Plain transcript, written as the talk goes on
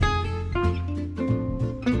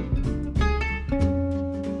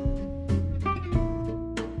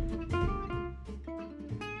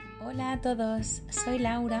a todos, soy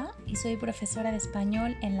Laura y soy profesora de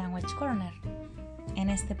español en Language Corner.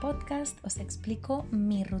 En este podcast os explico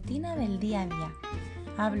mi rutina del día a día.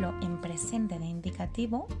 Hablo en presente de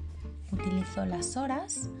indicativo, utilizo las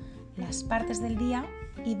horas, las partes del día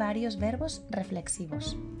y varios verbos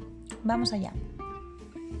reflexivos. Vamos allá.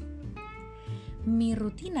 Mi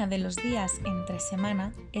rutina de los días entre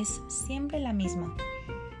semana es siempre la misma.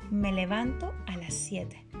 Me levanto a las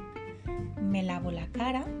 7. Me lavo la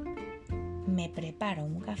cara, me preparo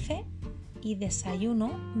un café y desayuno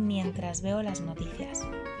mientras veo las noticias.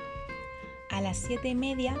 A las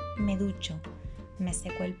 7:30 me ducho, me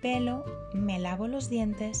seco el pelo, me lavo los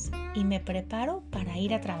dientes y me preparo para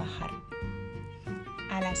ir a trabajar.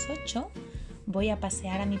 A las 8 voy a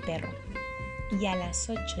pasear a mi perro y a las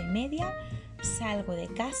 8:30 salgo de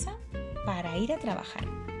casa para ir a trabajar.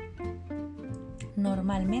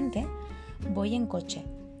 Normalmente voy en coche,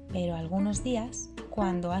 pero algunos días,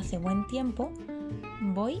 cuando hace buen tiempo,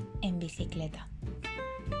 voy en bicicleta.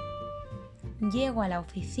 Llego a la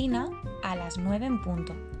oficina a las 9 en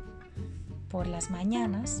punto. Por las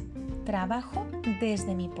mañanas trabajo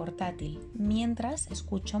desde mi portátil mientras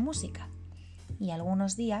escucho música y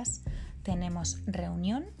algunos días tenemos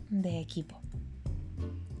reunión de equipo.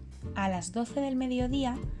 A las 12 del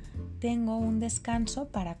mediodía tengo un descanso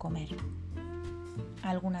para comer.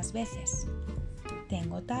 Algunas veces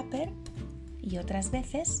tengo tupper y otras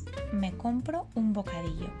veces me compro un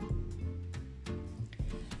bocadillo.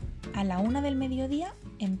 A la 1 del mediodía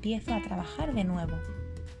empiezo a trabajar de nuevo.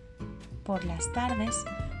 Por las tardes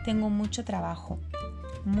tengo mucho trabajo,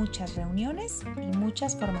 muchas reuniones y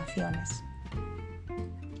muchas formaciones.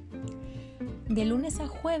 De lunes a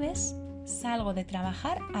jueves salgo de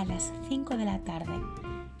trabajar a las 5 de la tarde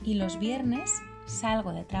y los viernes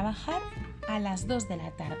salgo de trabajar a las 2 de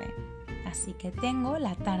la tarde. Así que tengo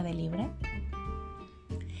la tarde libre.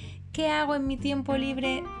 ¿Qué hago en mi tiempo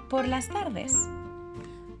libre por las tardes?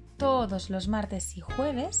 Todos los martes y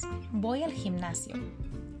jueves voy al gimnasio,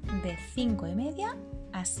 de 5:30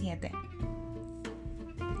 a 7.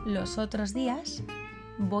 Los otros días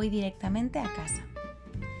voy directamente a casa.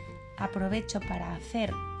 Aprovecho para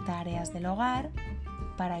hacer tareas del hogar,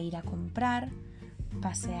 para ir a comprar,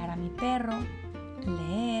 pasear a mi perro,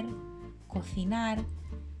 leer, cocinar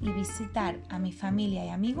y visitar a mi familia y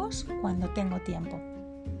amigos cuando tengo tiempo.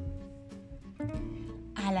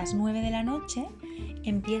 A las 9 de la noche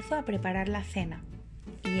empiezo a preparar la cena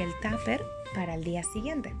y el tupper para el día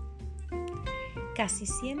siguiente. Casi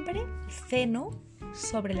siempre ceno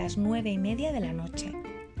sobre las 9:30 de la noche.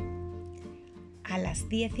 A las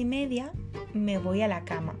 10:30 me voy a la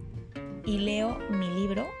cama y leo mi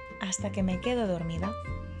libro hasta que me quedo dormida.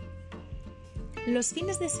 Los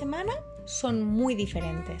fines de semana son muy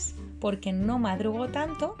diferentes porque no madrugo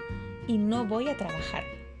tanto y no voy a trabajar.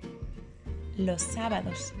 Los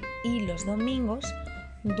sábados y los domingos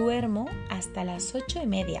duermo hasta las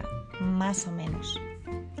 8:30, más o menos.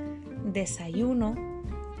 Desayuno,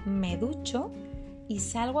 me ducho y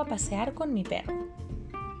salgo a pasear con mi perro.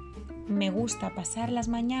 Me gusta pasar las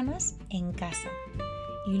mañanas en casa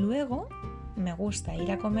y luego me gusta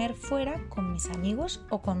ir a comer fuera con mis amigos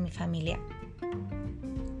o con mi familia.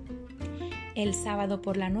 El sábado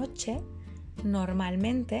por la noche,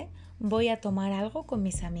 normalmente voy a tomar algo con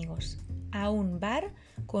mis amigos, a un bar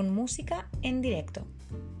con música en directo.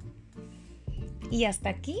 Y hasta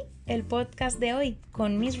aquí el podcast de hoy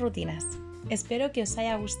con mis rutinas. Espero que os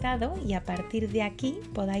haya gustado y a partir de aquí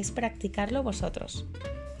podáis practicarlo vosotros.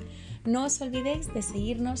 No os olvidéis de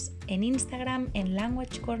seguirnos en Instagram en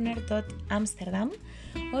languagecorner.amsterdam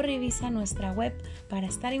o revisa nuestra web para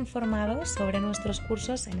estar informados sobre nuestros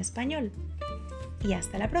cursos en español. Y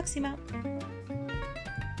hasta la próxima.